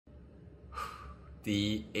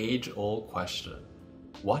The age-old question: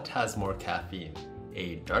 what has more caffeine,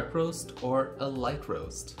 a dark roast or a light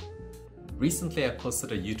roast? Recently I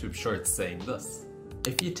posted a YouTube short saying this: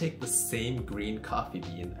 if you take the same green coffee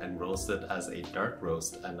bean and roast it as a dark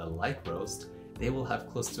roast and a light roast, they will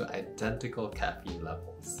have close to identical caffeine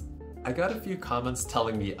levels. I got a few comments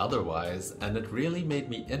telling me otherwise, and it really made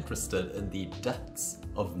me interested in the depths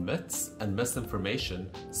of myths and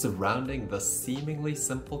misinformation surrounding the seemingly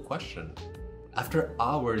simple question. After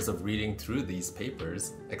hours of reading through these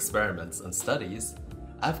papers, experiments, and studies,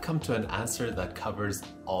 I've come to an answer that covers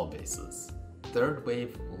all bases. Third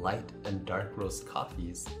wave light and dark roast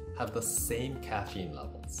coffees have the same caffeine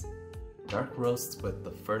levels. Dark roasts with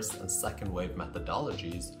the first and second wave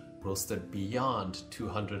methodologies roasted beyond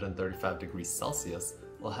 235 degrees Celsius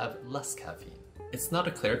will have less caffeine. It's not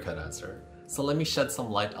a clear-cut answer, so let me shed some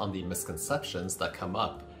light on the misconceptions that come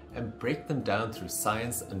up and break them down through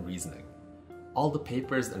science and reasoning. All the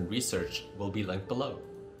papers and research will be linked below.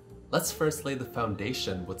 Let's first lay the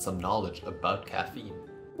foundation with some knowledge about caffeine.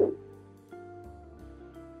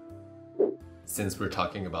 Since we're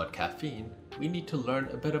talking about caffeine, we need to learn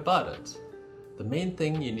a bit about it. The main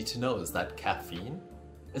thing you need to know is that caffeine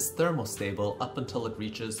is thermostable up until it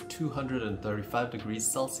reaches 235 degrees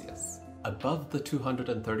Celsius. Above the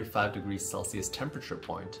 235 degrees Celsius temperature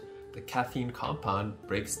point, the caffeine compound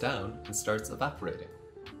breaks down and starts evaporating.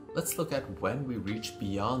 Let's look at when we reach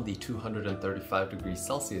beyond the 235 degrees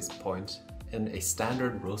Celsius point in a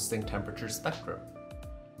standard roasting temperature spectrum.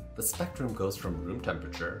 The spectrum goes from room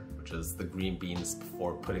temperature, which is the green beans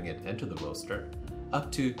before putting it into the roaster,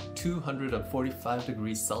 up to 245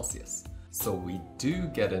 degrees Celsius. So we do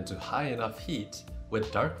get into high enough heat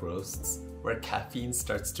with dark roasts where caffeine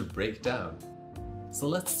starts to break down. So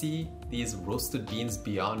let's see these roasted beans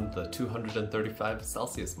beyond the 235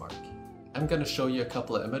 Celsius mark. I'm going to show you a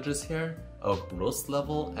couple of images here of roast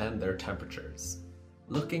level and their temperatures.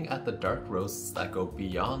 Looking at the dark roasts that go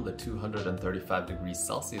beyond the 235 degrees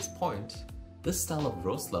Celsius point, this style of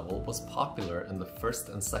roast level was popular in the first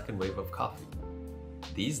and second wave of coffee.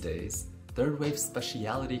 These days, third wave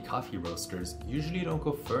specialty coffee roasters usually don't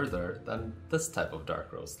go further than this type of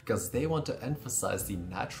dark roast because they want to emphasize the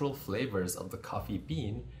natural flavors of the coffee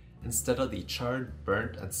bean instead of the charred,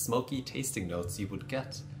 burnt, and smoky tasting notes you would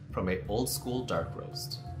get from an old school dark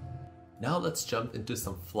roast. Now let's jump into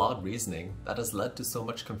some flawed reasoning that has led to so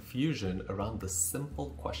much confusion around this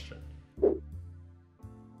simple question.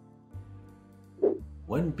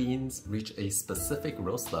 When beans reach a specific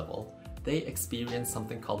roast level, they experience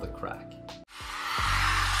something called a crack.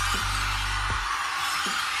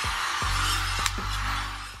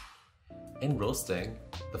 In roasting,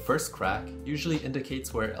 the first crack usually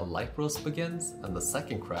indicates where a light roast begins, and the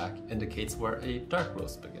second crack indicates where a dark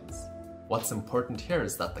roast begins. What's important here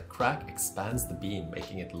is that the crack expands the bean,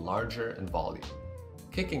 making it larger in volume.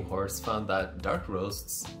 Kicking Horse found that dark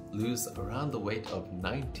roasts lose around the weight of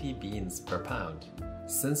 90 beans per pound.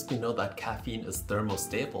 Since we know that caffeine is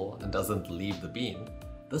thermostable and doesn't leave the bean,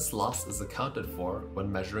 this loss is accounted for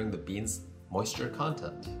when measuring the bean's moisture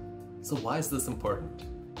content. So why is this important?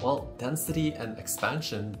 Well, density and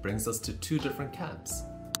expansion brings us to two different camps.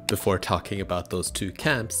 Before talking about those two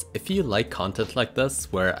camps, if you like content like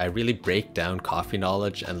this where I really break down coffee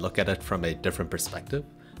knowledge and look at it from a different perspective,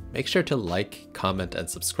 make sure to like, comment, and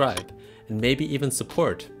subscribe, and maybe even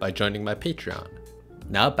support by joining my Patreon.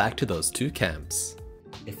 Now back to those two camps.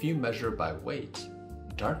 If you measure by weight,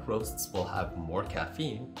 dark roasts will have more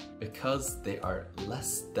caffeine because they are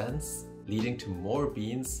less dense, leading to more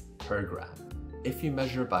beans per gram. If you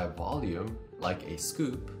measure by volume, like a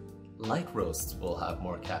scoop, light roasts will have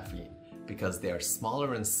more caffeine because they are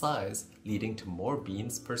smaller in size, leading to more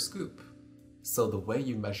beans per scoop. So the way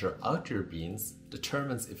you measure out your beans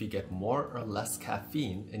determines if you get more or less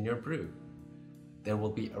caffeine in your brew. There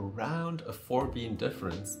will be around a 4-bean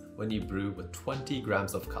difference when you brew with 20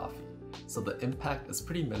 grams of coffee, so the impact is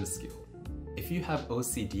pretty minuscule. If you have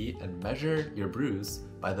OCD and measure your brews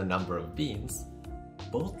by the number of beans,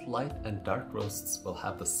 both light and dark roasts will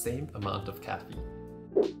have the same amount of caffeine.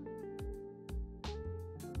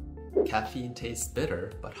 Caffeine tastes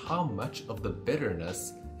bitter, but how much of the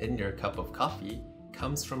bitterness in your cup of coffee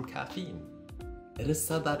comes from caffeine? It is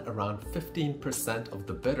said that around 15% of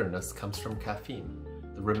the bitterness comes from caffeine.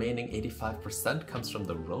 The remaining 85% comes from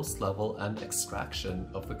the roast level and extraction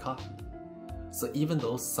of the coffee. So even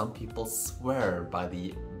though some people swear by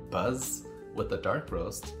the buzz with the dark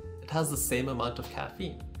roast, it has the same amount of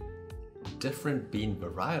caffeine. Different bean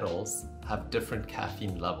varietals have different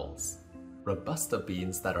caffeine levels. Robusta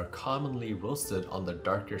beans that are commonly roasted on the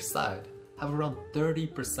darker side have around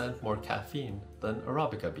 30% more caffeine than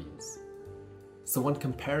Arabica beans. So when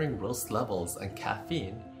comparing roast levels and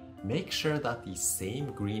caffeine, make sure that the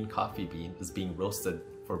same green coffee bean is being roasted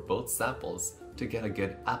for both samples to get a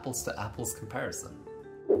good apples to apples comparison.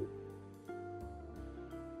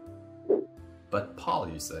 But Paul,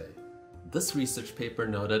 you say, this research paper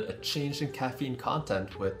noted a change in caffeine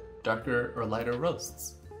content with darker or lighter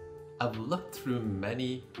roasts. I've looked through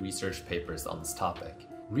many research papers on this topic.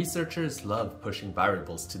 Researchers love pushing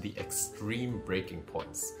variables to the extreme breaking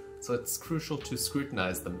points, so it's crucial to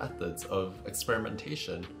scrutinize the methods of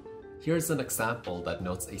experimentation. Here's an example that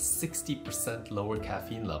notes a 60% lower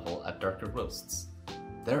caffeine level at darker roasts.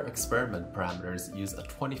 Their experiment parameters use a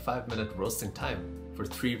 25-minute roasting time for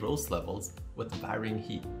 3 roast levels with varying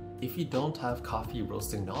heat. If you don't have coffee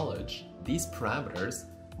roasting knowledge, these parameters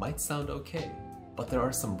might sound okay, but there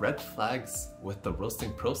are some red flags with the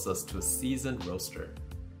roasting process to a seasoned roaster.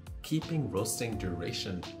 Keeping roasting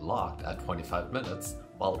duration locked at 25 minutes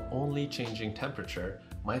while only changing temperature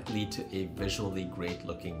might lead to a visually great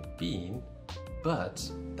looking bean, but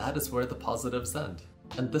that is where the positives end.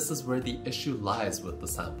 And this is where the issue lies with the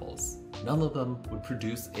samples. None of them would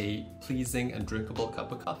produce a pleasing and drinkable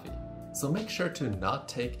cup of coffee. So make sure to not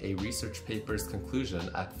take a research paper's conclusion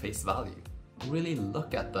at face value. Really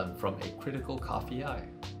look at them from a critical coffee eye.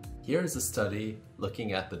 Here is a study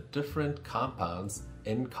looking at the different compounds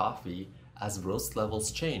in coffee as roast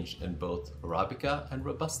levels change in both Arabica and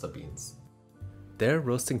Robusta beans. Their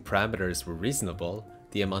roasting parameters were reasonable,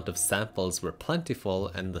 the amount of samples were plentiful,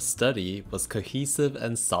 and the study was cohesive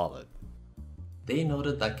and solid. They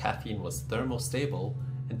noted that caffeine was thermostable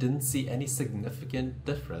and didn't see any significant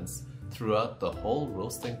difference throughout the whole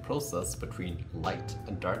roasting process between light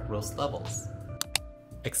and dark roast levels.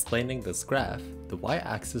 Explaining this graph, the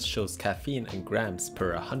y-axis shows caffeine in grams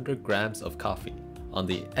per 100 grams of coffee. On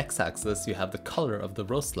the x-axis, you have the color of the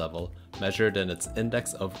roast level measured in its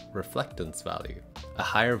index of reflectance value. A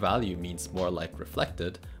higher value means more light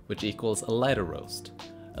reflected, which equals a lighter roast.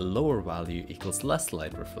 A lower value equals less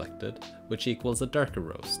light reflected, which equals a darker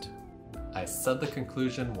roast. I said the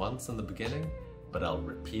conclusion once in the beginning, but I'll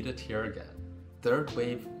repeat it here again. Third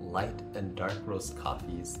wave light and dark roast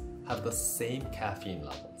coffees have the same caffeine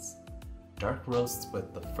levels. Dark roasts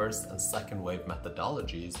with the first and second wave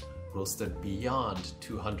methodologies roasted beyond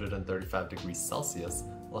 235 degrees Celsius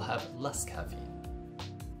will have less caffeine.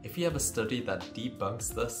 If you have a study that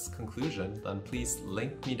debunks this conclusion, then please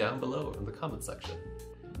link me down below in the comment section.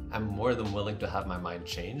 I'm more than willing to have my mind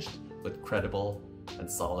changed with credible and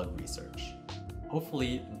solid research.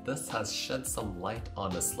 Hopefully, this has shed some light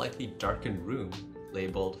on a slightly darkened room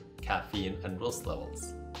labeled caffeine and roast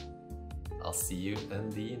levels. I'll see you in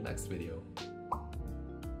the next video.